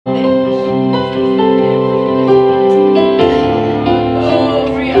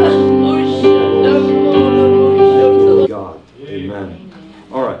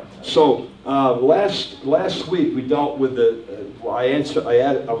with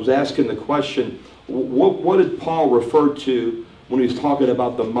I was asking the question, what did Paul refer to when he was talking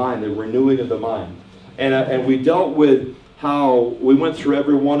about the mind, the renewing of the mind? And we dealt with how we went through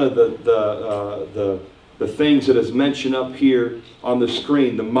every one of the things that is mentioned up here on the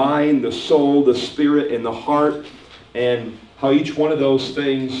screen: the mind, the soul, the spirit, and the heart, and how each one of those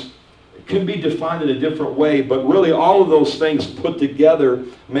things can be defined in a different way, but really all of those things put together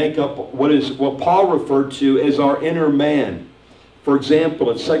make up what Paul referred to as our inner man. For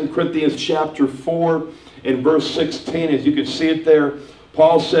example, in 2 Corinthians chapter 4 and verse 16, as you can see it there,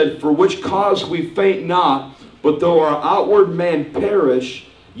 Paul said, "For which cause we faint not, but though our outward man perish,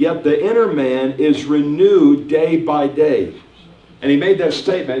 yet the inner man is renewed day by day." And he made that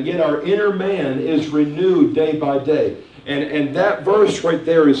statement, yet our inner man is renewed day by day. And that verse right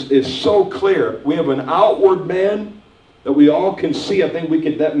there is so clear. We have an outward man that we all can see. I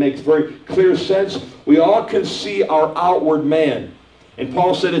think that makes very clear sense. We all can see our outward man. And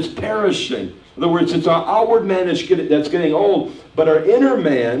Paul said it's perishing. In other words, it's our outward man that's getting old. But our inner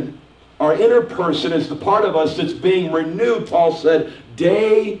man, our inner person, is the part of us that's being renewed, Paul said,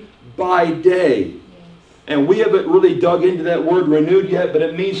 day by day. And we haven't really dug into that word renewed yet, but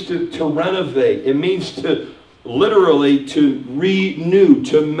it means to renovate. It means to literally to renew,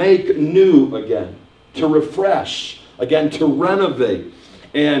 to make new again, to refresh, again, to renovate.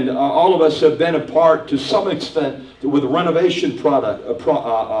 And all of us have been a part, to some extent, with a renovation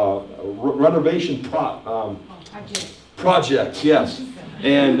projects, yes.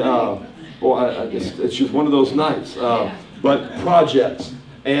 And it's just one of those nights. But projects.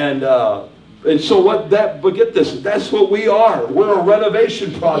 And so but get this, that's what we are. We're a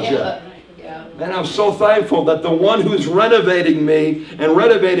renovation project. Yeah. And I'm so thankful that the one who's renovating me and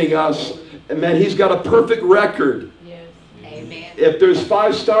renovating us, man, he's got a perfect record. Yes. Amen. If there's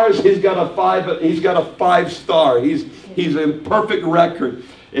 5 stars, he's got a 5 star. He's a perfect record.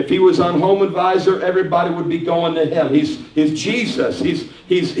 If he was on Home Advisor, everybody would be going to him. He's Jesus.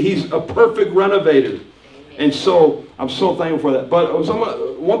 He's a perfect renovator. And so I'm so thankful for that. But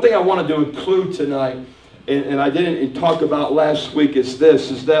one thing I wanted to include tonight, and I didn't talk about last week, is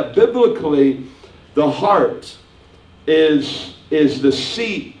that biblically the heart is the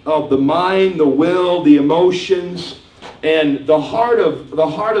seat of the mind, the will, the emotions, and the heart of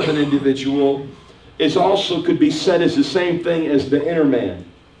an individual is also could be said as the same thing as the inner man.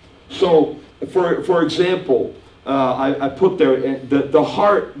 So for example, I put there the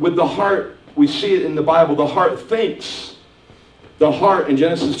heart. With the heart, we see it in the Bible, the heart thinks. The heart, in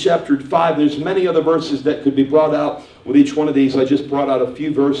Genesis chapter 5, there's many other verses that could be brought out with each one of these. I just brought out a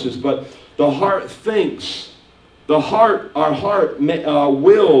few verses, but the heart thinks. The heart, our heart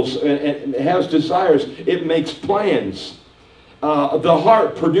wills and has desires. It makes plans. The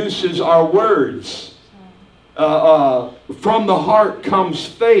heart produces our words. From the heart comes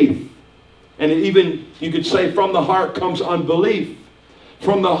faith. And even, you could say, from the heart comes unbelief.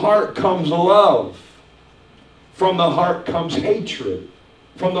 From the heart comes love. From the heart comes hatred.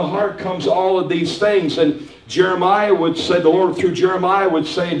 From the heart comes all of these things. And Jeremiah would say, the Lord through Jeremiah would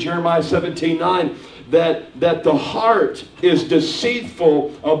say in Jeremiah 17:9, that the heart is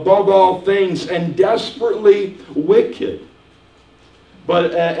deceitful above all things and desperately wicked.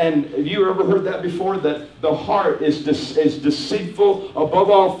 But, and have you ever heard that before? That the heart is deceitful above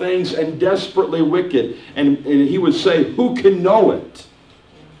all things and desperately wicked. And he would say, who can know it?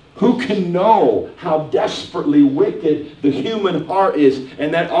 Who can know how desperately wicked the human heart is?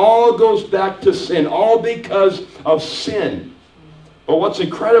 And that all goes back to sin, all because of sin. But what's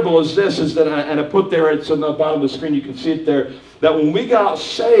incredible is this, is that, and I put there, it's on the bottom of the screen, you can see it there, that when we got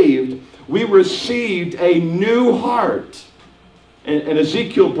saved, we received a new heart. And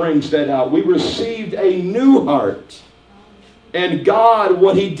Ezekiel brings that out. We received a new heart. And God,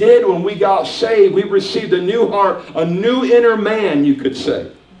 what He did when we got saved, we received a new heart, a new inner man, you could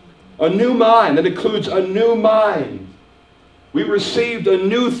say. A new mind. That includes a new mind. We received a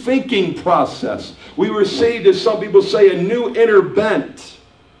new thinking process. We received, as some people say, a new inner bent.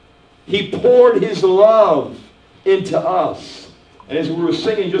 He poured His love into us. And as we were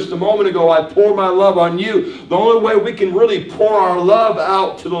singing just a moment ago, I pour my love on you. The only way we can really pour our love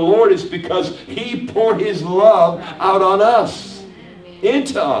out to the Lord is because He poured His love out on us,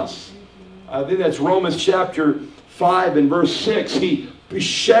 into us. I think that's Romans chapter 5 and verse 6. He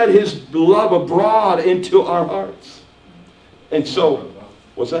shed His love abroad into our hearts. And so,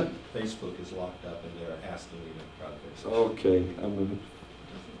 what's that? Facebook is locked up and they're asking me to try to fix it. Okay.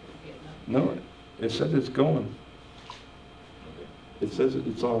 No, it says it's going. It says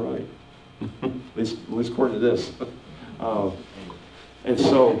it's all right. at least according to this. And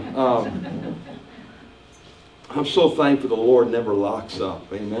so, I'm so thankful the Lord never locks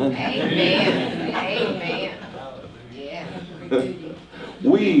up. Amen? Amen. Amen. Yeah.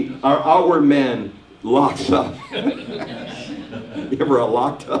 Our outward man locks up. You ever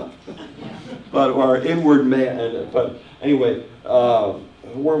locked up? But our inward man, but anyway,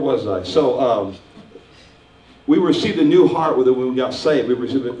 where was I? So, we received a new heart when we got saved. We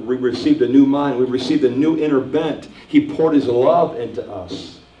received a new mind. We received a new inner bent. He poured his love into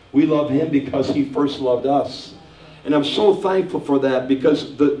us. We love him because he first loved us. And I'm so thankful for that,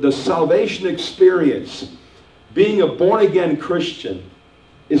 because the salvation experience, being a born-again Christian,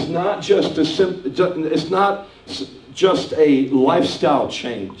 is not just a lifestyle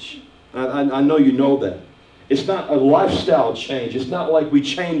change. I know you know that. It's not a lifestyle change. It's not like we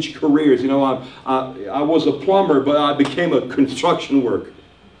change careers. You know, I was a plumber, but I became a construction worker.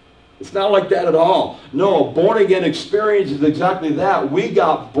 It's not like that at all. No, a born-again experience is exactly that. We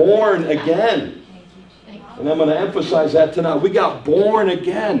got born again. And I'm going to emphasize that tonight. We got born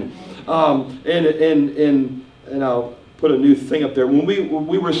again. And I'll put a new thing up there. When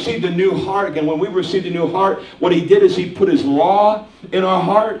we received a new heart again, when we received a new heart, what he did is he put his law in our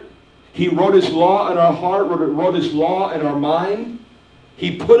heart. He wrote his law in our heart, wrote his law in our mind.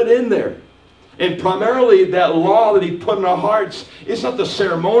 He put it in there. And primarily that law that he put in our hearts, it's not the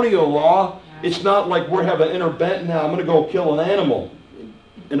ceremonial law. It's not like we're having an inner bent now, I'm going to go kill an animal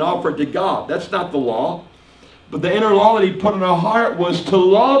and offer it to God. That's not the law. But the inner law that he put in our heart was to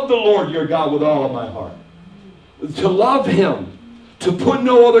love the Lord your God with all of my heart. To love him. To put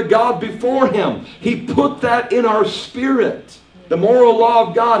no other God before him. He put that in our spirit. The moral law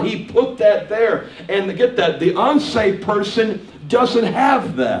of God, he put that there. And get that, the unsaved person doesn't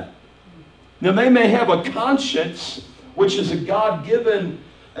have that. Now they may have a conscience, which is a God-given,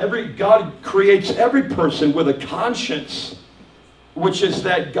 God creates every person with a conscience, which is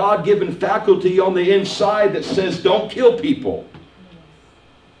that God-given faculty on the inside that says, don't kill people.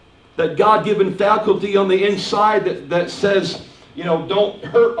 That God-given faculty on the inside that says, you know, don't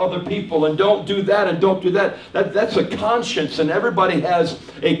hurt other people and don't do that and don't do that. That's a conscience, and everybody has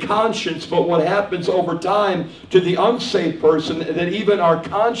a conscience. But what happens over time to the unsaved person, that even our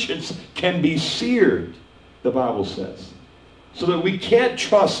conscience can be seared, the Bible says. So that we can't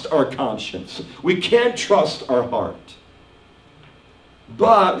trust our conscience. We can't trust our heart.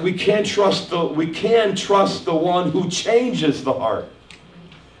 But we can trust the one who changes the heart.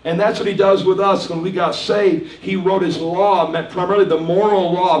 And that's what he does with us when we got saved. He wrote his law, primarily the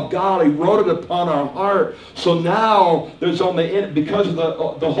moral law of God. He wrote it upon our heart. So now, there's because of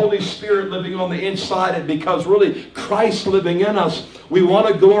the Holy Spirit living on the inside, and because really Christ living in us, we want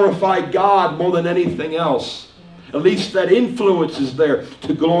to glorify God more than anything else. At least that influence is there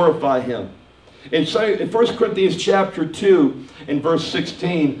to glorify him. In 1 Corinthians chapter 2, in verse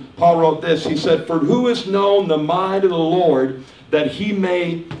 16, Paul wrote this. He said, "For who has known the mind of the Lord, that he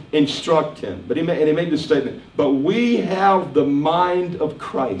may instruct him?" And he made this statement, "But we have the mind of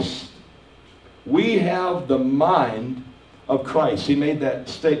Christ." We have the mind of Christ. He made that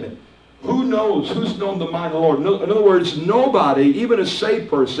statement. Who knows? Who's known the mind of the Lord? In other words, nobody, even a saved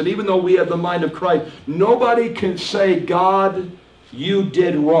person, even though we have the mind of Christ, nobody can say, "God, you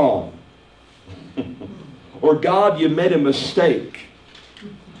did wrong." Or, "God, you made a mistake."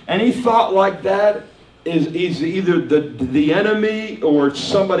 Any thought like that is either the enemy, or it's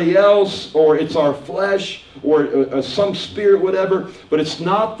somebody else, or it's our flesh, or some spirit, whatever, but it's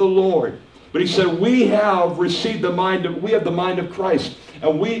not the Lord. But he said, we have received the mind of Christ.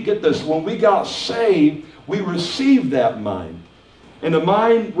 And we, get this, when we got saved, we received that mind. And the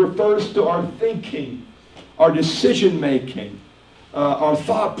mind refers to our thinking, our decision making, our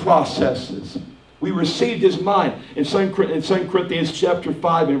thought processes. We received his mind. In 2 Corinthians chapter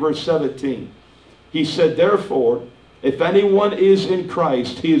 5 and verse 17. He said, "Therefore, if anyone is in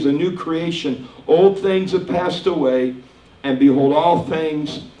Christ, he is a new creation. Old things have passed away, and behold, all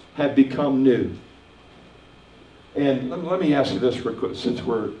things have become new." And let me ask you this real quick, since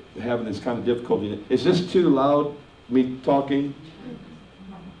we're having this kind of difficulty. Is this too loud, me talking?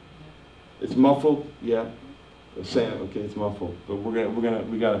 It's muffled? Yeah. Sam, okay, it's muffled. But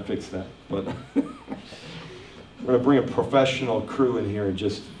we gotta fix that. But we're gonna bring a professional crew in here and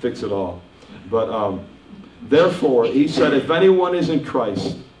just fix it all. But therefore, he said, if anyone is in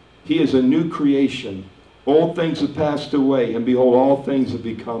Christ, he is a new creation. Old things have passed away, and behold, all things have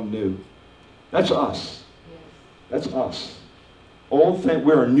become new. That's us. That's us.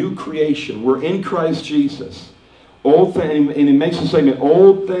 We're a new creation. We're in Christ Jesus. And he makes the statement,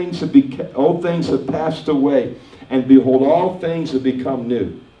 old things have passed away, and behold, all things have become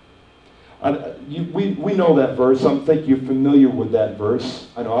new. We know that verse. I think you're familiar with that verse.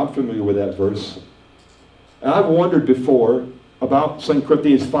 I know I'm familiar with that verse. And I've wondered before about 2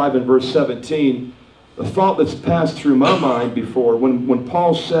 Corinthians 5 and verse 17, the thought that's passed through my mind before, when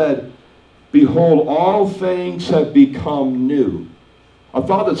Paul said, behold, all things have become new. A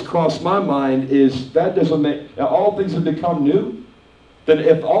thought that's crossed my mind is, that doesn't make, all things have become new? Then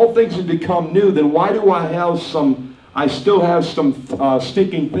if all things have become new, then why do I still have some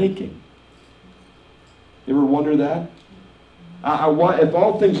stinking thinking? You ever wonder that? If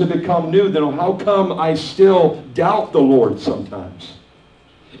all things have become new, then how come I still doubt the Lord sometimes?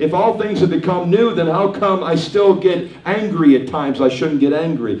 If all things have become new, then how come I still get angry at times I shouldn't get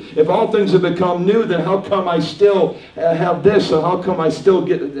angry? If all things have become new, then how come I still have this, and how come I still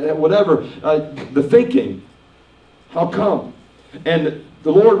get whatever? The thinking. How come? And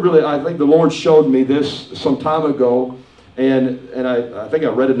the Lord really, I think the Lord showed me this some time ago, and I think I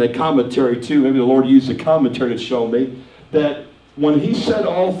read it in a commentary too. Maybe the Lord used a commentary to show me that when He said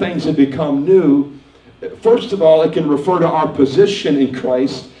all things have become new, first of all, it can refer to our position in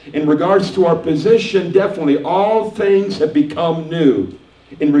Christ. In regards to our position, definitely all things have become new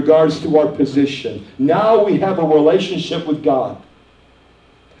in regards to our position. Now we have a relationship with God.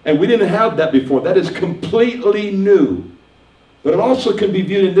 And we didn't have that before. That is completely new. But it also can be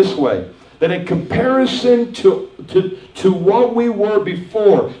viewed in this way, that in comparison to what we were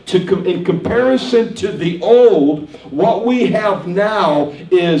before, in comparison to the old, what we have now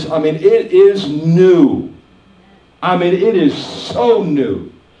is, it is new. It is so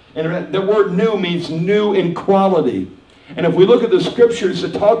new. And the word new means new in quality. And if we look at the scriptures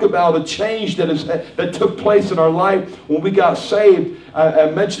that talk about a change that took place in our life when we got saved,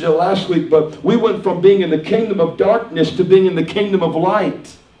 I mentioned it last week, but we went from being in the kingdom of darkness to being in the kingdom of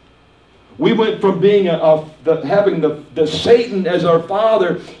light. We went from being having the Satan as our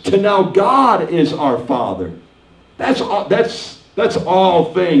father to now God is our Father. That's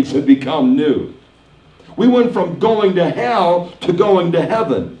all things have become new. We went from going to hell to going to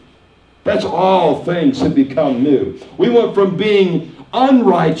heaven. That's all things have become new. We went from being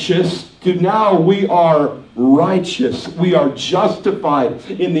unrighteous to now we are righteous. We are justified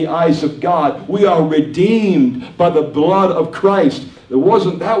in the eyes of God. We are redeemed by the blood of Christ. It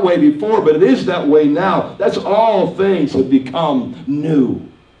wasn't that way before, but it is that way now. That's all things have become new.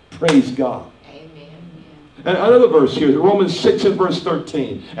 Praise God. And another verse here, Romans 6 and verse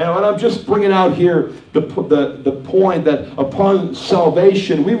 13. And I'm just bringing out here the point that upon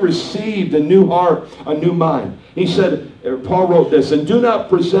salvation we received a new heart, a new mind. He said, Paul wrote this, and do not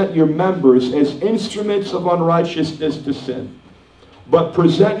present your members as instruments of unrighteousness to sin, but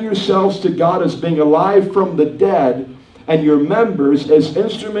present yourselves to God as being alive from the dead, and your members as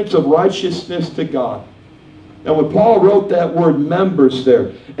instruments of righteousness to God. Now when Paul wrote that word members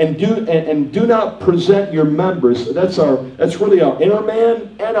there, and do not present your members, that's really our inner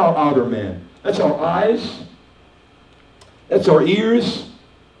man and our outer man. That's our eyes, that's our ears,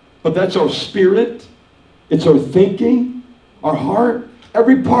 but that's our spirit, it's our thinking, our heart.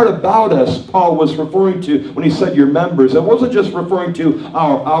 Every part about us, Paul was referring to when he said your members. It wasn't just referring to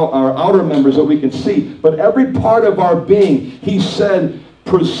our outer members that we can see, but every part of our being. He said,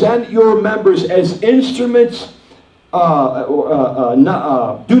 present your members as instruments. Do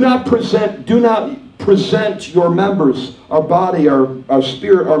not present your members, our body, our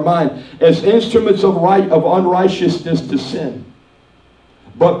spirit, our mind, as instruments of unrighteousness to sin.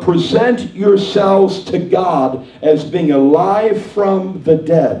 But present yourselves to God as being alive from the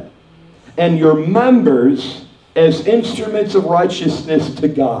dead, and your members as instruments of righteousness to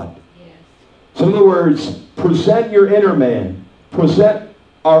God. So in other words, present your inner man, present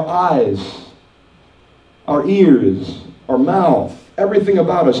our eyes, our ears, our mouth, everything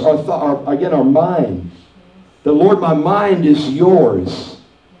about us, our mind. The Lord, my mind is yours.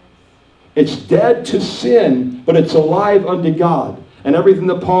 It's dead to sin, but it's alive unto God. And everything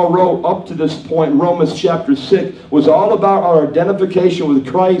that Paul wrote up to this point in Romans chapter 6 was all about our identification with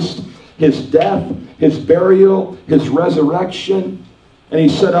Christ, His death, His burial, His resurrection. And he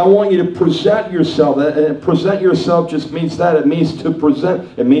said, I want you to present yourself. And present yourself just means that. It means to present.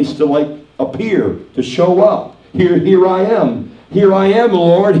 It means to like appear, to show up. Here I am. Here I am,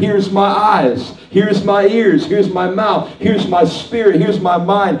 Lord. Here's my eyes. Here's my ears. Here's my mouth. Here's my spirit. Here's my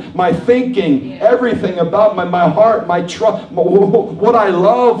mind. My thinking. Everything about my heart. My trust. What I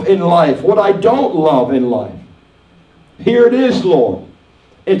love in life. What I don't love in life. Here it is, Lord.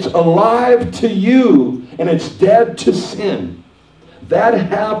 It's alive to you. And it's dead to sin. That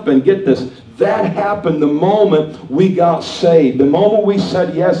happened. Get this. That happened the moment we got saved. The moment we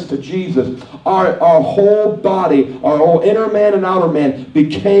said yes to Jesus. Our whole body, our whole inner man and outer man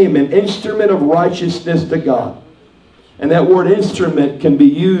became an instrument of righteousness to God. And that word instrument can be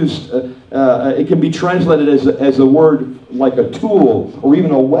used it can be translated as a word like a tool or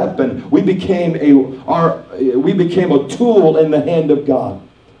even a weapon. We became a tool in the hand of God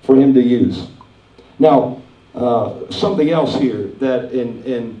for Him to use. Now, something else here, that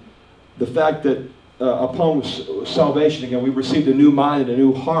in the fact that upon salvation, again, we received a new mind and a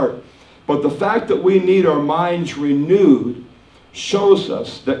new heart. But the fact that we need our minds renewed shows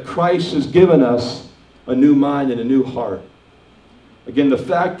us that Christ has given us a new mind and a new heart. Again, the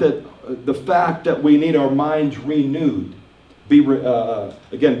fact that we need our minds renewed,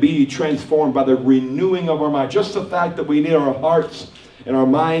 be transformed by the renewing of our mind. Just the fact that we need our hearts and our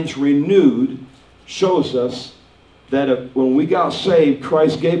minds renewed shows us that when we got saved,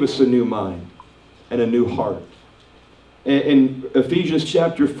 Christ gave us a new mind and a new heart. In Ephesians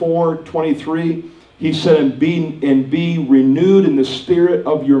chapter 4:23, he said, and be renewed in the spirit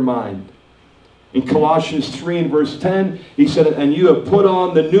of your mind. In Colossians 3 and verse 10, he said, and you have put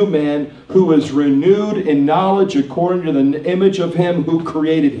on the new man who is renewed in knowledge according to the image of him who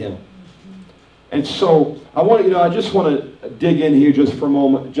created him. And so, I just want to dig in here just for a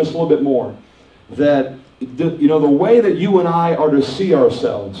moment, just a little bit more. That, the way that you and I are to see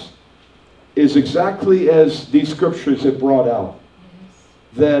ourselves is exactly as these scriptures have brought out.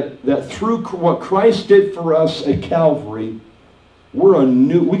 That through what Christ did for us at Calvary,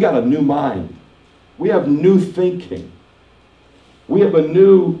 we got a new mind. We have new thinking. We have a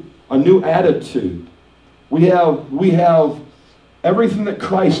new attitude. We have everything that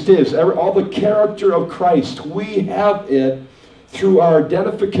Christ is, all the character of Christ. We have it through our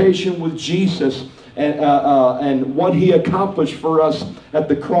identification with Jesus and what He accomplished for us at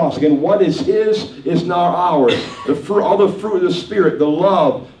the cross. Again, what is His is not ours. All the fruit of the Spirit, the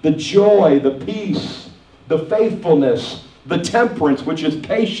love, the joy, the peace, the faithfulness, the temperance, which is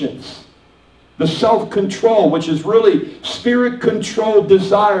patience, the self-control, which is really Spirit-controlled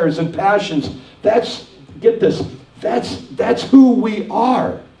desires and passions. Get this, that's who we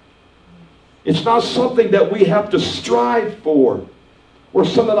are. It's not something that we have to strive for, or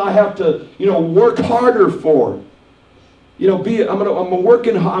something I have to, work harder for. I'm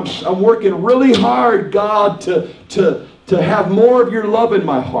working really hard, God, to have more of your love in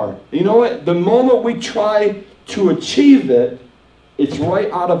my heart. You know what? The moment we try to achieve it, it's right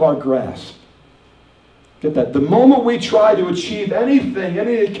out of our grasp. Get that? The moment we try to achieve anything,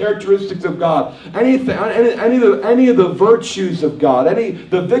 any of the characteristics of God, any of the virtues of God,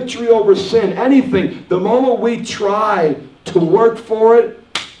 the victory over sin, anything, the moment we try to work for it,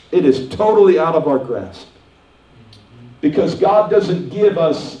 it is totally out of our grasp. Because God doesn't give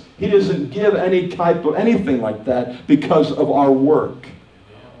us, He doesn't give any type of anything like that because of our work.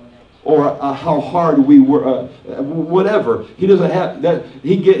 Or how hard we were, whatever. He doesn't have that.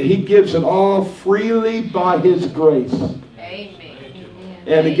 He gives it all freely by His grace. Amen.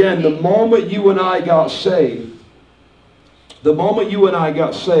 And again, the moment you and I got saved, that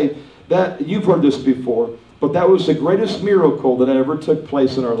you've heard this before, but that was the greatest miracle that ever took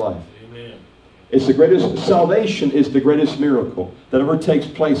place in our life. Amen. It's the greatest salvation is the greatest miracle that ever takes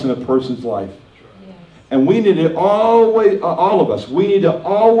place in a person's life. And we need to always, all of us, we need to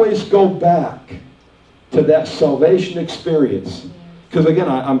always go back to that salvation experience. Because again,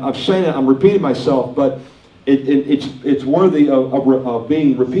 I'm saying it, I'm repeating myself, but it's worthy of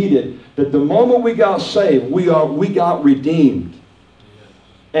being repeated. That the moment we got saved, we got redeemed.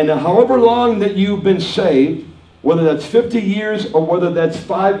 And however long that you've been saved, whether that's 50 years or whether that's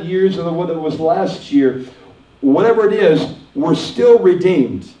 5 years or whether it was last year, whatever it is, we're still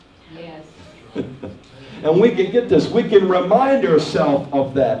redeemed. Yes. And we can get this. We can remind ourselves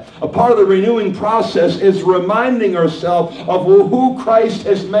of that. A part of the renewing process is reminding ourselves of who Christ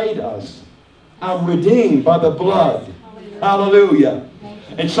has made us. I'm redeemed by the blood. Hallelujah.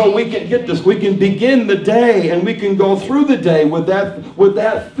 And so we can get this. We can begin the day and we can go through the day with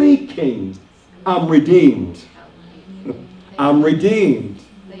that thinking. I'm redeemed. I'm redeemed.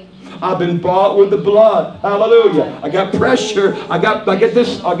 I've been bought with the blood. Hallelujah. I got pressure. I get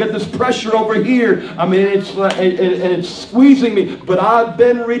this pressure over here. I mean, it's squeezing me. But I've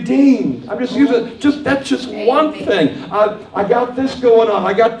been redeemed. I'm just using that's just one thing. I got this going on.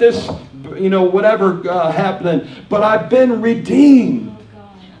 I got this, whatever happening. But I've been redeemed.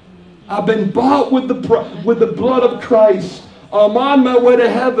 I've been bought with the blood of Christ. I'm on my way to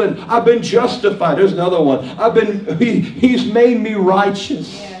heaven. I've been justified. There's another one. He's made me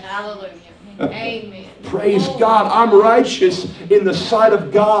righteous. Hallelujah. Amen. Praise God. I'm righteous in the sight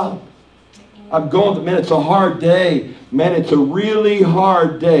of God. It's a hard day. Man, it's a really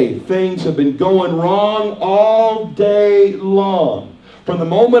hard day. Things have been going wrong all day long. From the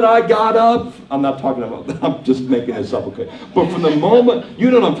moment I got up, I'm not talking about, I'm just making this up, okay? But from the moment,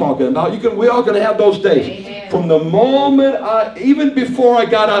 you know what I'm talking about. We all going to have those days. Amen. From the moment even before I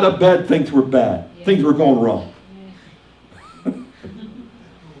got out of bed, things were bad. Yeah. Things were going wrong. And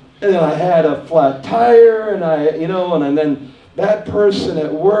then I had a flat tire, and and then that person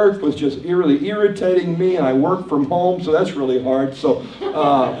at work was just really irritating me, and I work from home, so that's really hard. So,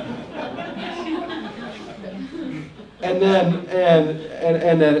 and then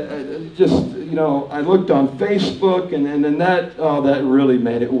just I looked on Facebook, and then that really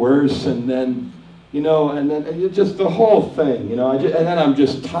made it worse, and then and then it just the whole thing, and then I'm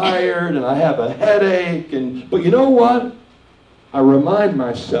just tired, and I have a headache, but you know what? I remind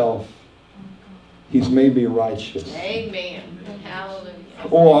myself, He's made me righteous. Amen. Hallelujah.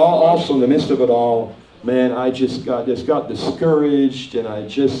 Oh, also in the midst of it all, man, I just got discouraged, and I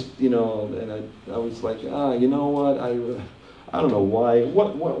just, and I was like, you know what? I don't know why.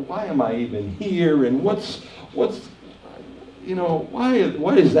 Why am I even here? And what's why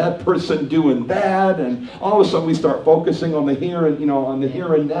is that person doing that? And all of a sudden we start focusing on the here and on the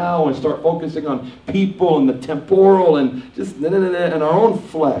here and now, and start focusing on people and the temporal, and just and our own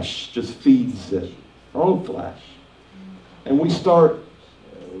flesh just feeds it. Our own flesh, and we start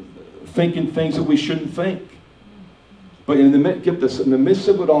thinking things that we shouldn't think. But in the midst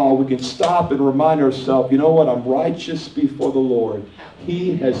of it all, we can stop and remind ourselves, you know what? I'm righteous before the Lord.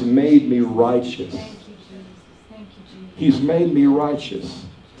 He has made me righteous. Thank you, Jesus. Thank you, Jesus. He's made me righteous.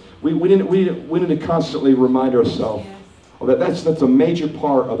 We need to constantly remind ourselves of that. That's a major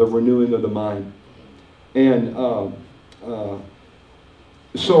part of the renewing of the mind. And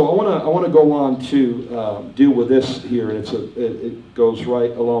so I want to go on to deal with this here, and it goes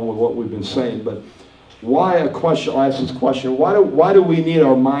right along with what we've been saying. But why I'll ask this question: Why do we need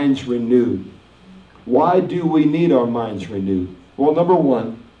our minds renewed? Why do we need our minds renewed? Well, number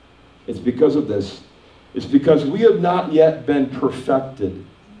one, it's because of this. It's because we have not yet been perfected.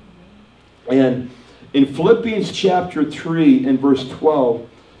 And in Philippians chapter 3 and verse 12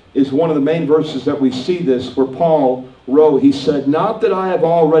 is one of the main verses that we see this, where Paul wrote, he said, "Not that I have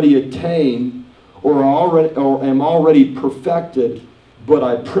already attained or am already perfected, but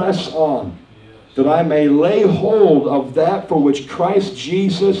I press on, that I may lay hold of that for which Christ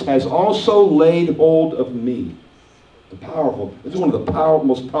Jesus has also laid hold of me." It's one of the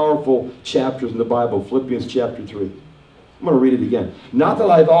most powerful chapters in the Bible, Philippians chapter 3. I'm going to read it again. "Not that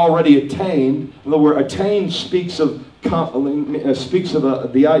I've already attained." The word "attain" speaks of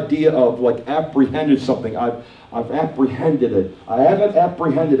the idea of like apprehended something. I've apprehended it. I haven't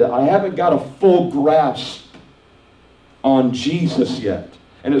apprehended it. I haven't got a full grasp on Jesus yet.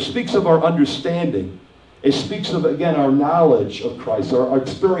 And it speaks of our understanding. It speaks of, again, our knowledge of Christ, our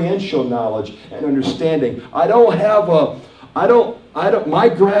experiential knowledge and understanding. My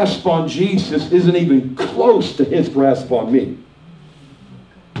grasp on Jesus isn't even close to His grasp on me.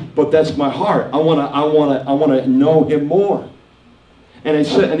 But that's my heart. I want to know Him more. And he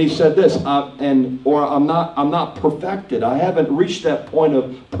said this, I'm not perfected. I haven't reached that point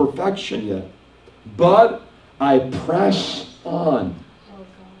of perfection yet. But I press on.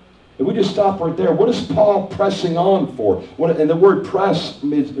 If we just stop right there, what is Paul pressing on for? And the word press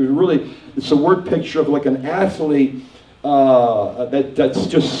it's a word picture of like an athlete that's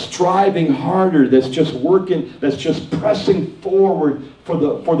just striving harder, that's just working, that's just pressing forward for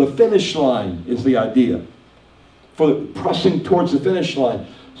the finish line is the idea. For pressing towards the finish line.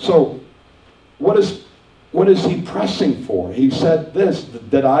 So what is he pressing for? He said this,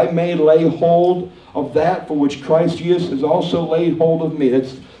 that I may lay hold of that for which Christ Jesus has also laid hold of me.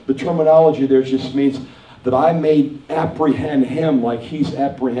 That's the terminology there just means that I may apprehend Him like He's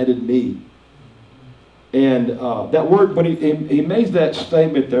apprehended me. And that word, but he made that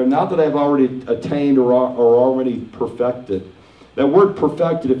statement there, not that I've already attained or already perfected. That word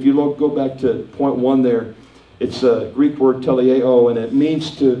perfected, if you go back to point 1 there, it's a Greek word teleio, and it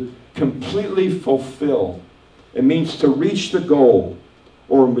means to completely fulfill. It means to reach the goal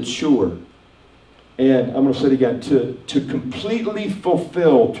or mature. And I'm going to say it again, to completely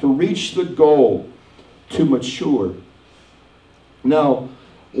fulfill, to reach the goal, to mature. Now,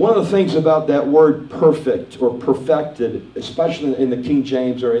 one of the things about that word perfect or perfected, especially in the King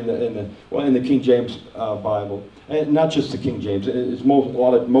James or in the King James Bible, and not just the King James, it's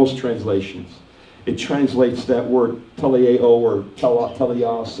most translations. It translates that word teleio or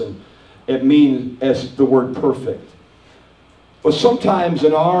teleos, and it means as the word perfect. But sometimes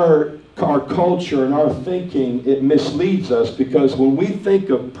in our culture and our thinking, it misleads us, because when we think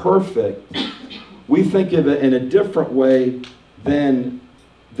of perfect, we think of it in a different way than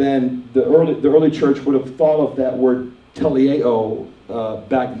the early church would have thought of that word teleio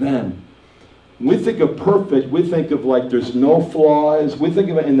back then. When we think of perfect, we think of like there's no flaws. We think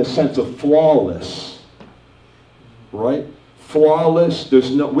of it in the sense of flawless, right? Flawless.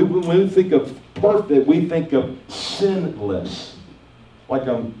 There's no. When we think of perfect, we think of sinless. Like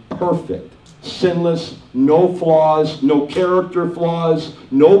I'm perfect, sinless, no flaws, no character flaws,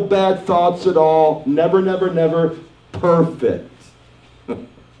 no bad thoughts at all. Never, never, never. Perfect.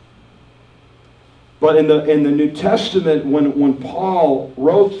 But in the New Testament, when Paul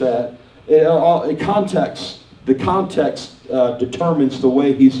wrote that, the context determines the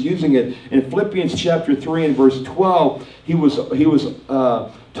way he's using it. In Philippians chapter 3 and verse 12, he was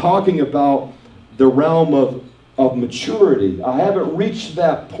talking about the realm of maturity. I haven't reached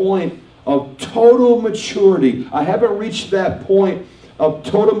that point of total maturity. I haven't reached that point of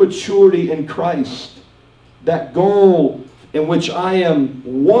total maturity in Christ. That goal in which I am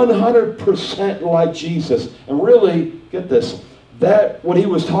 100% like Jesus. And really, get this, that what he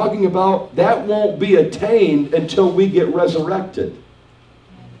was talking about, that won't be attained until we get resurrected.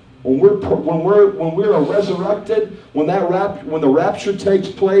 When we're resurrected, when the rapture takes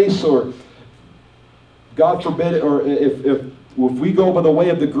place, or God forbid, or if we go by the way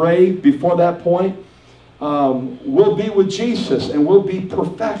of the grave before that point, we'll be with Jesus and we'll be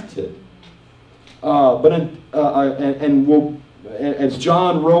perfected. As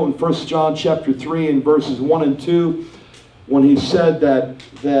John wrote in 1 John chapter 3 and verses 1 and 2, when he said that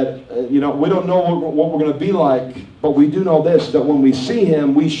we don't know what we're going to be like, but we do know this, that when we see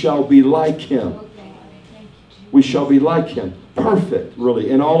him, we shall be like him. We shall be like him. Perfect,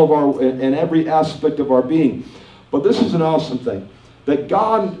 really, in every aspect of our being. But this is an awesome thing, that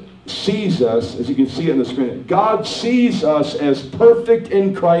God sees us, as you can see it on the screen, God sees us as perfect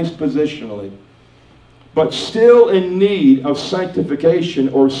in Christ positionally, but still in need of sanctification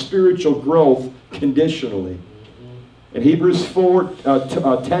or spiritual growth conditionally. In Hebrews 10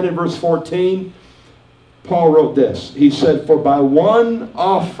 and verse 14, Paul wrote this. He said, for by one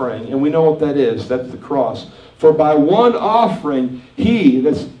offering, and we know what that is, that's the cross. For by one offering,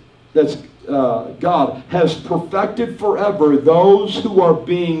 God has perfected forever those who are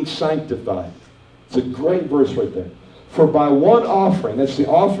being sanctified. It's a great verse right there. For by one offering, that's the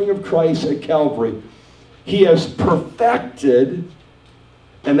offering of Christ at Calvary, he has perfected,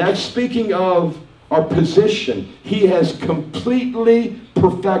 and that's speaking of our position. He has completely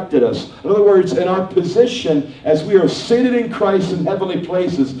perfected us. In other words, in our position as we are seated in Christ in heavenly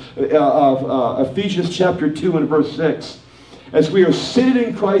places, Ephesians chapter 2 and verse 6. As we are seated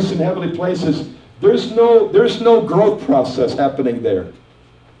in Christ in heavenly places, there's no growth process happening there.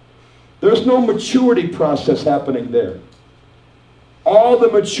 There's no maturity process happening there. All the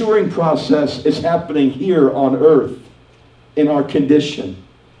maturing process is happening here on earth, in our condition,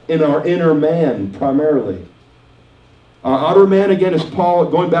 in our inner man primarily. Our outer man, again, is Paul,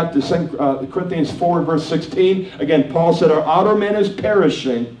 going back to 2 Corinthians 4 and verse 16, again, Paul said our outer man is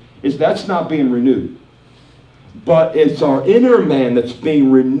perishing, that's not being renewed. But it's our inner man that's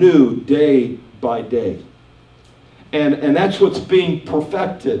being renewed day by day. And that's what's being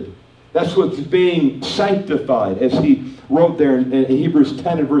perfected. That's what's being sanctified, as he wrote there in Hebrews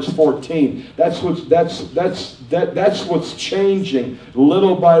 10 and verse 14. That's what's changing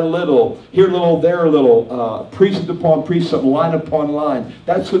little by little, here a little, there a little, precept upon precept, line upon line.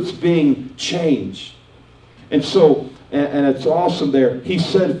 That's what's being changed. And so, and it's awesome there. He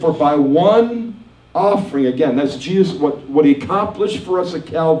said, for by one offering, again, that's Jesus, what he accomplished for us at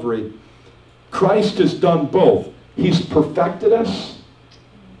Calvary. Christ has done both. He's perfected us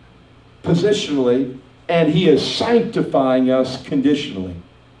positionally, and he is sanctifying us conditionally.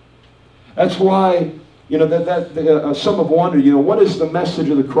 That's why, some have wondered, what is the message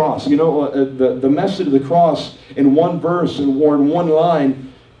of the cross? The message of the cross in one verse or in one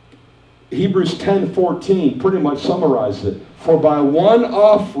line, Hebrews 10:14 pretty much summarizes it. For by one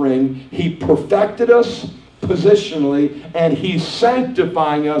offering, he perfected us positionally, and he's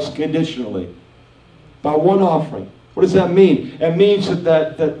sanctifying us conditionally. By one offering. What does that mean? It means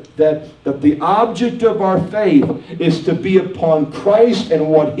that the object of our faith is to be upon Christ and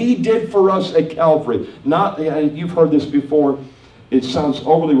what he did for us at Calvary. Not, you've heard this before. It sounds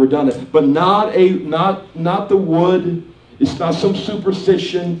overly redundant, but not the wood. It's not some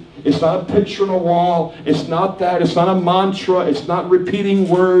superstition. It's not a picture on a wall. It's not that. It's not a mantra. It's not repeating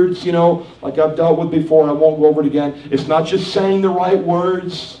words, like I've dealt with before. I won't go over it again. It's not just saying the right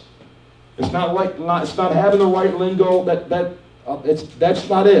words. It's not having the right lingo. That's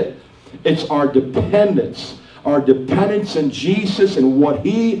not it. It's our dependence. Our dependence in Jesus and what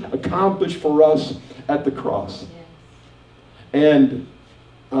he accomplished for us at the cross. And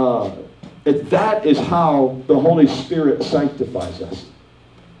that is how the Holy Spirit sanctifies us.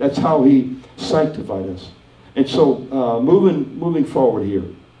 That's how He sanctified us. And so, moving forward here,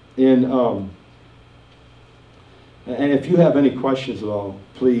 and if you have any questions at all,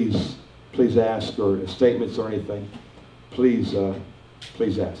 please ask, or statements or anything, please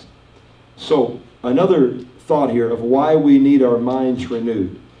ask. So, another thought here of why we need our minds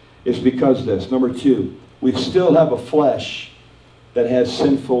renewed is because this. Number 2, we still have a flesh that has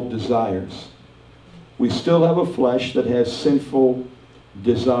sinful desires. We still have a flesh that has sinful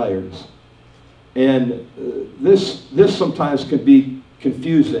desires. And this sometimes can be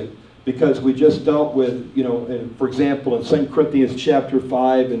confusing because we just dealt with, for example, in 2 Corinthians chapter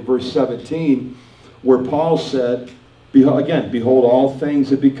 5 and verse 17, where Paul said, behold, all things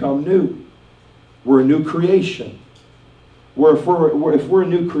have become new. We're a new creation. If we're a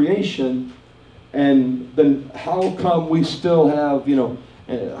new creation, and then how come we still have,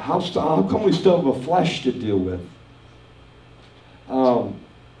 how come we still have a flesh to deal with?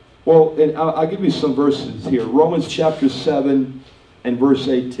 Well, and I'll give you some verses here. Romans chapter 7 and verse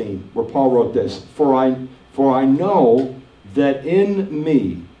 18, where Paul wrote this, For I know that in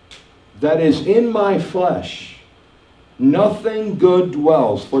me, that is in my flesh, nothing good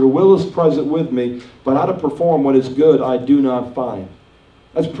dwells, for the will is present with me, but how to perform what is good I do not find.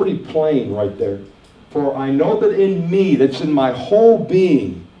 That's pretty plain right there. For I know that in me, that's in my whole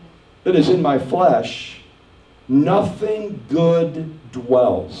being, that is in my flesh, nothing good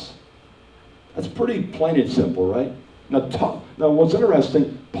dwells. That's pretty plain and simple, right? Now what's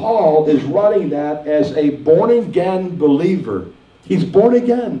interesting, Paul is writing that as a born-again believer. He's born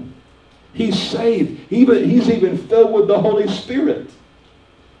again. He's saved. He's even filled with the Holy Spirit.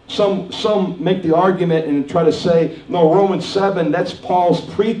 Some make the argument and try to say, no, Romans 7, that's Paul's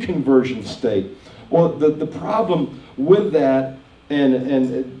pre-conversion state. Well, the problem with that,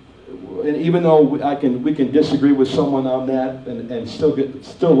 and even though we can disagree with someone on that and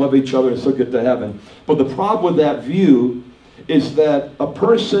still love each other and still get to heaven, but the problem with that view is that a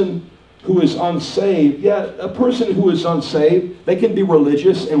person who is unsaved, they can be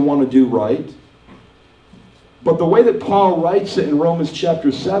religious and want to do right. But the way that Paul writes it in Romans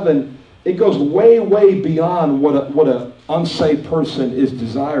chapter 7, it goes way, way beyond what an unsaved person is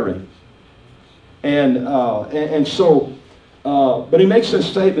desiring. And so, but he makes this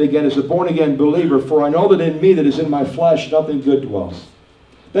statement again as a born-again believer, for I know that in me, that is in my flesh, nothing good dwells.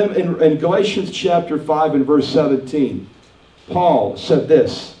 Then in Galatians chapter 5 and verse 17, Paul said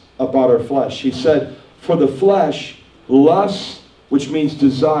this about our flesh. He said, for the flesh lusts, which means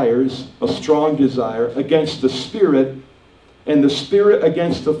desires, a strong desire, against the Spirit, and the Spirit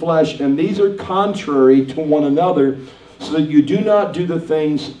against the flesh, and these are contrary to one another, so that you do not do the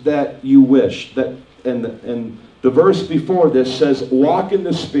things that you wish. And the verse before this says, walk in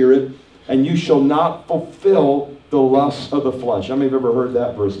the Spirit, and you shall not fulfill the lusts of the flesh. How many have ever heard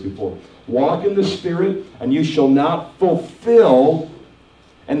that verse before? Walk in the Spirit, and you shall not fulfill.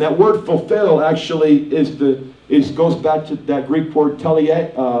 And that word fulfill actually goes back to that Greek word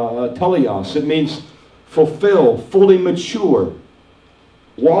teleos. It means fulfill, fully mature.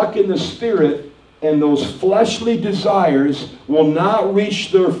 Walk in the Spirit, and those fleshly desires will not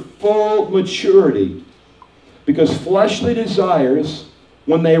reach their full maturity. Because fleshly desires,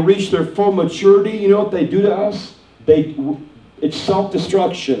 when they reach their full maturity, you know what they do to us? It's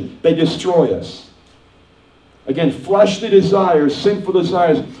self-destruction. They destroy us. Again, fleshly desires, sinful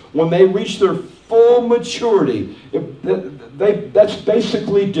desires, when they reach their full maturity, that's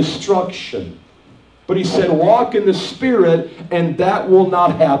basically destruction. But he said, walk in the Spirit, and that will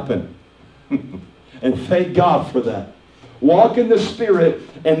not happen. And thank God for that. Walk in the Spirit,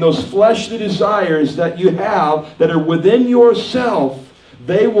 and those fleshly desires that you have that are within yourself,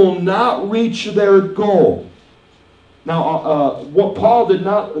 they will not reach their goal. Now,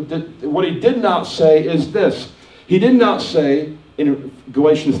 what he did not say is this. He did not say in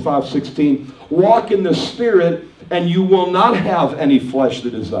Galatians 5:16, walk in the Spirit, and you will not have any fleshly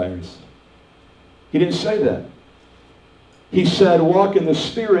desires. He didn't say that. He said, walk in the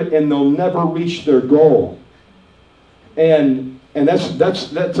Spirit, and they'll never reach their goal. And that's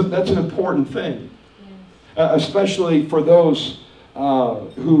an important thing, especially for those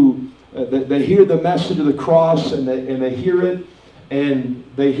who they hear the message of the cross, and they hear it, and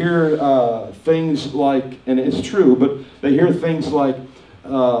they hear things like, and it's true, but they hear things like,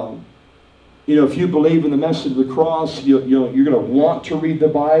 if you believe in the message of the cross, you're going to want to read the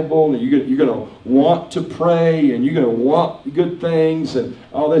Bible, and you're going to want to pray, and you're going to want good things, and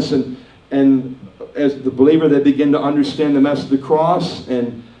all this, and as the believer, they begin to understand the message of the cross,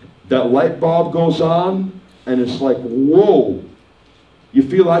 and that light bulb goes on, and it's like, whoa, You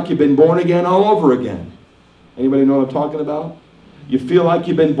feel like you've been born again all over again. Anybody know what I'm talking about? You feel like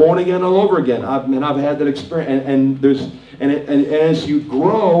you've been born again all over again. I've had that experience. And as you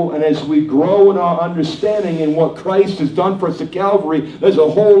grow, and as we grow in our understanding and what Christ has done for us at Calvary, there's a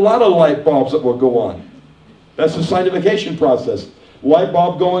whole lot of light bulbs that will go on. That's the sanctification process. Light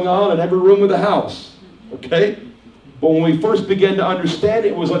bulb going on in every room of the house. Okay? But when we first began to understand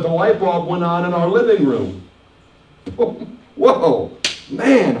it, it was like the light bulb went on in our living room. Whoa!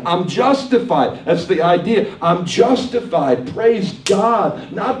 Man, I'm justified. That's the idea. I'm justified. Praise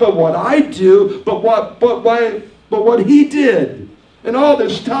God. Not by what I do, but what He did. And all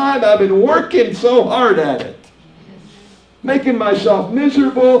this time I've been working so hard at it. Making myself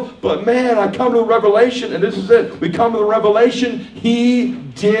miserable. But man, I come to the revelation, and this is it. We come to the revelation, He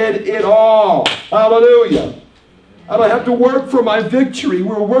did it all. Hallelujah. I don't have to work for my victory.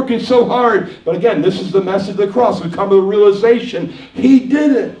 We're working so hard. But again, this is the message of the cross. We come to the realization, He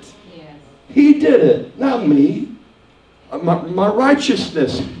did it. Yes. He did it. Not me. My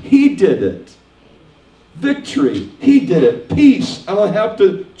righteousness. He did it. Victory. He did it. Peace. I don't have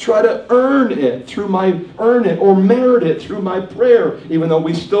to try to earn it or merit it through my prayer, even though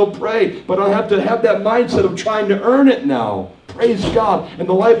we still pray. But I don't have to have that mindset of trying to earn it now. Praise God. And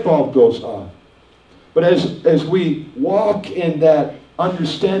the light bulb goes on. But as we walk in that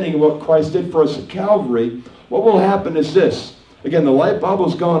understanding of what Christ did for us at Calvary, what will happen is this. Again, the light bulb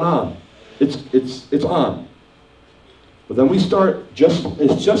has gone on. It's on. But then we start,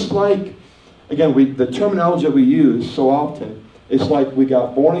 it's just like, again, the terminology that we use so often, it's like we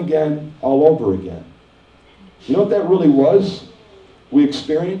got born again all over again. You know what that really was? We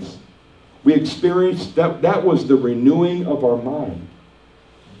experienced that was the renewing of our mind.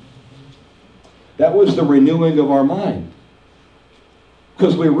 That was the renewing of our mind.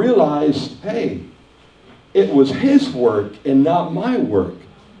 Because we realized, hey, it was His work and not my work.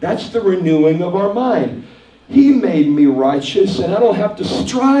 That's the renewing of our mind. He made me righteous, and I don't have to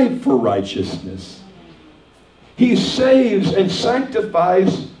strive for righteousness. He saves and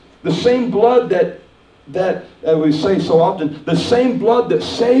sanctifies the same blood that we say so often, the same blood that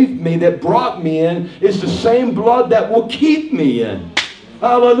saved me, that brought me in, is the same blood that will keep me in.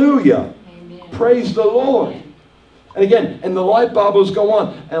 Hallelujah. Praise the Lord. And again, and the light bulb will go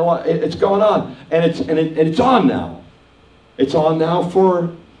on, and it's going on, and it's on now. It's on now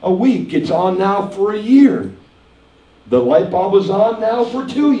for a week. It's on now for a year. The light bulb is on now for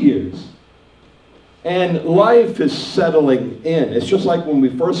 2 years. And life is settling in. It's just like when we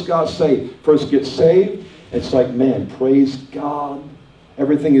first get saved. It's like, man, praise God.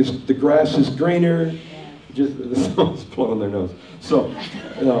 The grass is greener. Just someone's blowing their nose. So,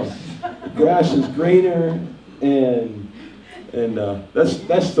 the grass is greener, and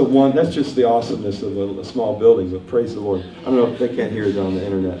that's the one. That's just the awesomeness of a small building. But praise the Lord. I don't know if they can't hear it on the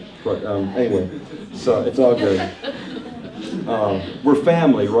internet, but anyway, so it's all good. We're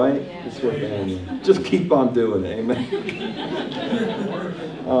family, right? We're family. Just keep on doing it, amen.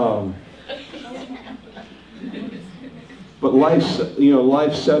 But life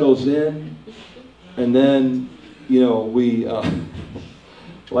settles in, and then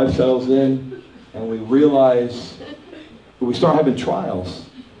life settles in, and we realize we start having trials.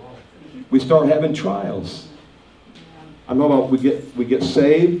 We start having trials. I know about we get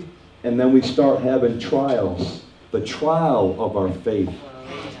saved, and then we start having trials. The trial of our faith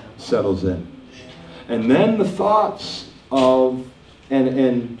settles in. And then the thoughts of,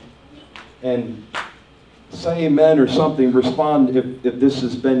 and say amen or something, respond if this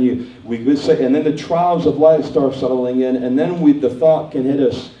has been you. We would say, and then the trials of life start settling in, and then the thought can hit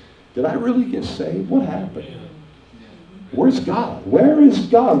us, did I really get saved? What happened? Where's God? Where is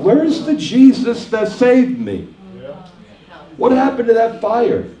God? Where is the Jesus that saved me? What happened to that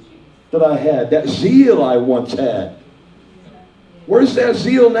fire that I had, that zeal I once had? Where's that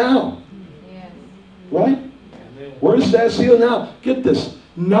zeal now? Right? Where's that zeal now? Get this.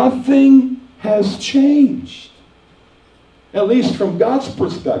 Nothing has changed. At least from God's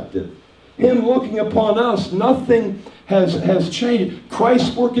perspective. Him looking upon us, nothing has changed.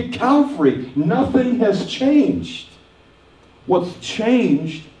 Christ's work at Calvary, nothing has changed. What's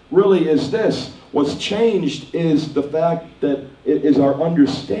changed really is this. What's changed is the fact that it is our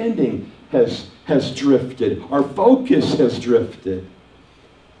understanding has drifted. Our focus has drifted.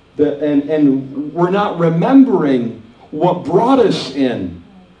 And we're not remembering what brought us in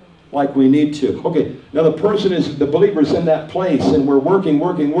like we need to. Okay, now the believer is in that place, and we're working,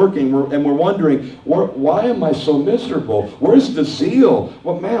 and we're wondering, why am I so miserable? Where's the zeal?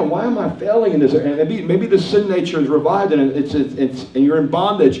 Well, man, why am I failing in this? And maybe the sin nature is revived, and and you're in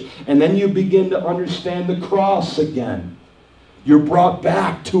bondage, and then you begin to understand the cross again. You're brought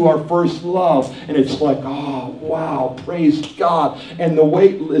back to our first love. And it's like, oh, wow, praise God. And the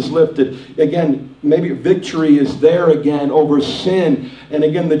weight is lifted. Again, maybe victory is there again over sin. And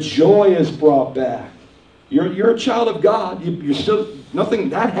again, the joy is brought back. You're a child of God. You're still,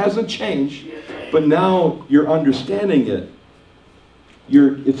 nothing, that hasn't changed. But now you're understanding it.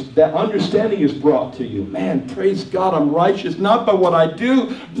 That understanding is brought to you. Man, praise God, I'm righteous, not by what I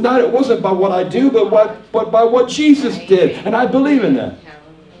do. It wasn't by what I do, but by what Jesus did. And I believe in that.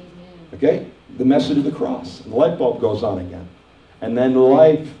 Okay? The message of the cross. And the light bulb goes on again. And then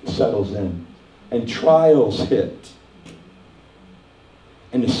life settles in. And trials hit.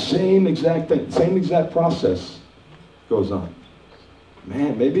 And the same exact thing, same exact process goes on.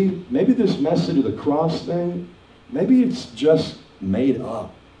 Man, maybe this message of the cross thing, maybe it's just made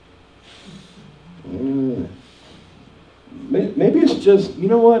up. Maybe it's just, you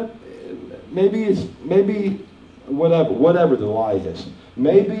know what? Maybe whatever the lie is.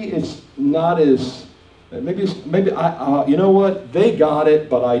 Maybe it's not as, you know what? They got it,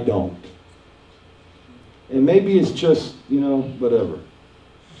 but I don't. And maybe it's just, whatever.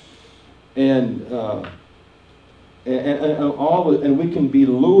 And we can be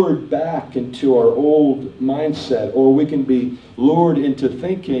lured back into our old mindset, or we can be lured into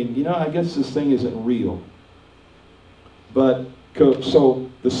thinking, I guess this thing isn't real. But so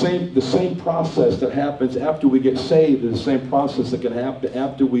the same process that happens after we get saved is the same process that can happen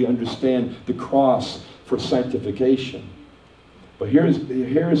after we understand the cross for sanctification. But here's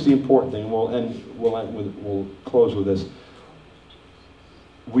the important thing. We'll close with this.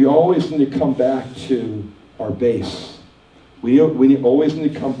 We always need to come back to our base. We always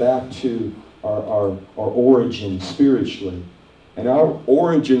need to come back to our origin spiritually. And our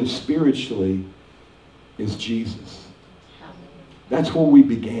origin spiritually is Jesus. That's where we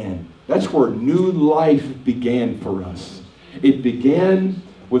began. That's where new life began for us. It began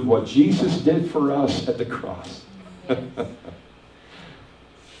with what Jesus did for us at the cross.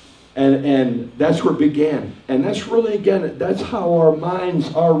 And that's where it began. And that's really, again, that's how our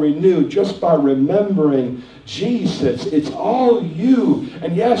minds are renewed, just by remembering Jesus. It's all you.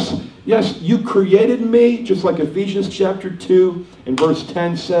 And yes, you created me, just like Ephesians chapter 2 and verse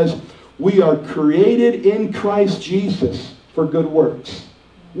 10 says, we are created in Christ Jesus for good works.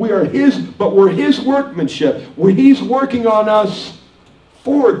 We are His, but we're His workmanship. He's working on us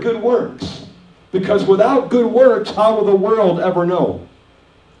for good works. Because without good works, how will the world ever know?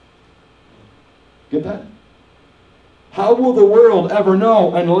 Get that? How will the world ever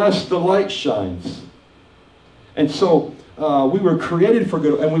know unless the light shines? And so we were created for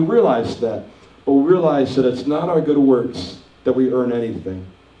good, and we realized that. But we realized that it's not our good works that we earn anything.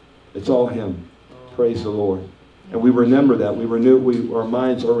 It's all Him. Praise the Lord. And we remember that. We renew. Our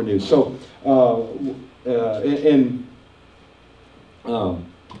minds are renewed. So in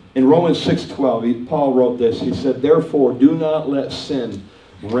Romans 6:12, Paul wrote this. He said, "Therefore, do not let sin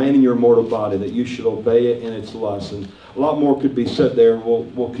reign in your mortal body, that you should obey it in its lusts." And a lot more could be said there.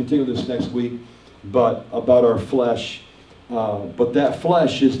 We'll continue this next week, but about our flesh. But that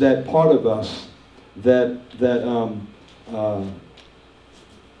flesh is that part of us that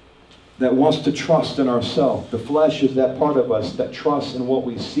wants to trust in ourselves. The flesh is that part of us that trusts in what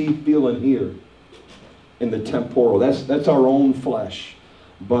we see, feel, and hear in the temporal. That's our own flesh.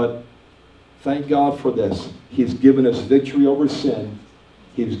 But thank God for this. He's given us victory over sin.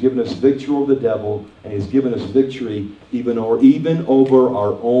 He's given us victory over the devil, and He's given us victory even over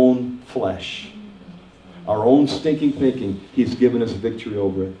our own flesh. Our own stinking thinking, He's given us victory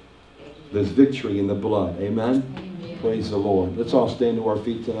over it. There's victory in the blood. Amen? Amen. Praise the Lord. Let's all stand to our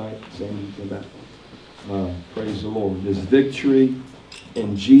feet tonight. Stand to back. Praise the Lord. There's victory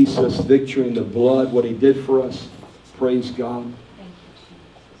in Jesus, victory in the blood, what He did for us. Praise God.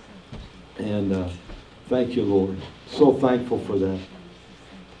 And thank you, Lord. So thankful for that.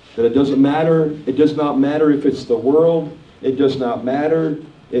 That it doesn't matter. It does not matter if it's the world. It does not matter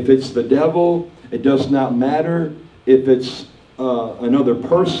if it's the devil. It does not matter if it's another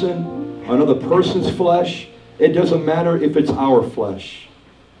person, another person's flesh. It doesn't matter if it's our flesh.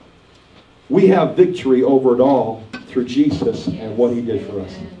 We have victory over it all through Jesus and what He did for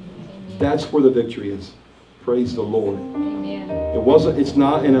us. That's where the victory is. Praise the Lord. It wasn't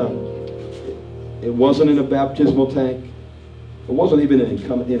in a baptismal tank. It wasn't even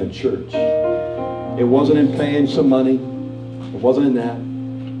in a church. It wasn't in paying some money. It wasn't in that.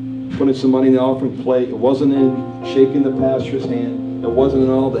 Putting some money in the offering plate. It wasn't in shaking the pastor's hand. It wasn't in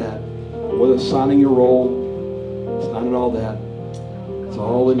all that. It wasn't signing your roll. It's not in all that. It's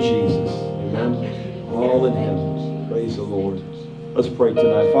all in Jesus. Amen? All in Him. Praise the Lord. Let's pray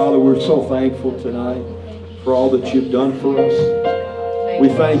tonight. Father, we're so thankful tonight for all that you've done for us. We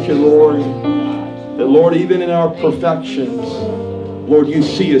thank you, Lord, that, Lord, even in our perfections, Lord, you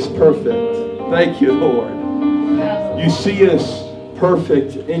see us perfect. Thank you, Lord. You see us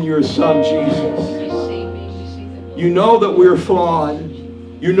perfect in your Son, Jesus. You know that we're flawed.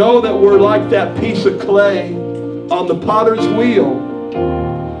 You know that we're like that piece of clay on the potter's wheel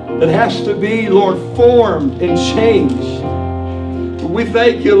that has to be, Lord, formed and changed. We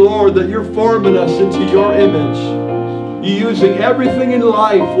thank you, Lord, that you're forming us into your image. You're using everything in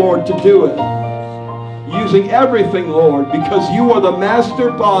life, Lord, to do it. Using everything, Lord, because you are the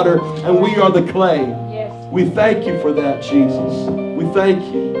master potter and we are the clay. Yes. We thank you for that, Jesus. We thank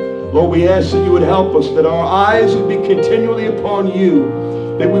you. Lord, we ask that you would help us, that our eyes would be continually upon you,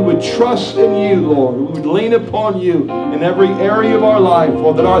 that we would trust in you, Lord. We would lean upon you in every area of our life,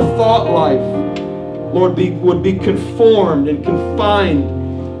 Lord, that our thought life, Lord, would be conformed and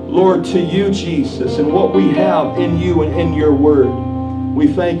confined, Lord, to you, Jesus, and what we have in you and in your word. We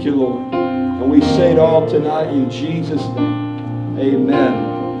thank you, Lord. And we say it all tonight in Jesus' name. Amen.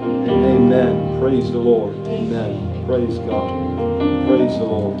 And amen. Praise the Lord. Amen. Praise God. Praise the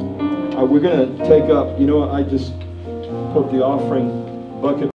Lord. We're going to take up, you know what, I just put the offering bucket